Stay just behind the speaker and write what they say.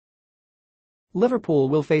Liverpool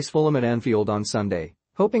will face Fulham at Anfield on Sunday,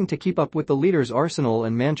 hoping to keep up with the leaders Arsenal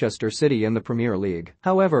and Manchester City in the Premier League.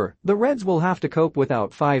 However, the Reds will have to cope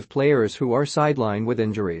without 5 players who are sidelined with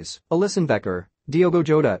injuries: Alisson Becker, Diogo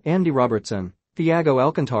Jota, Andy Robertson, Thiago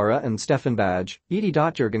Alcântara and Stefan Bajčetić.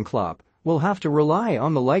 Jürgen Klopp will have to rely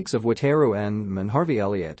on the likes of Wataru and Harvey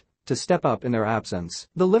Elliott to step up in their absence.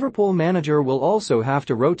 The Liverpool manager will also have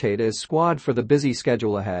to rotate his squad for the busy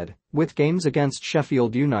schedule ahead, with games against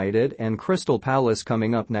Sheffield United and Crystal Palace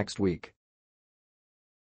coming up next week.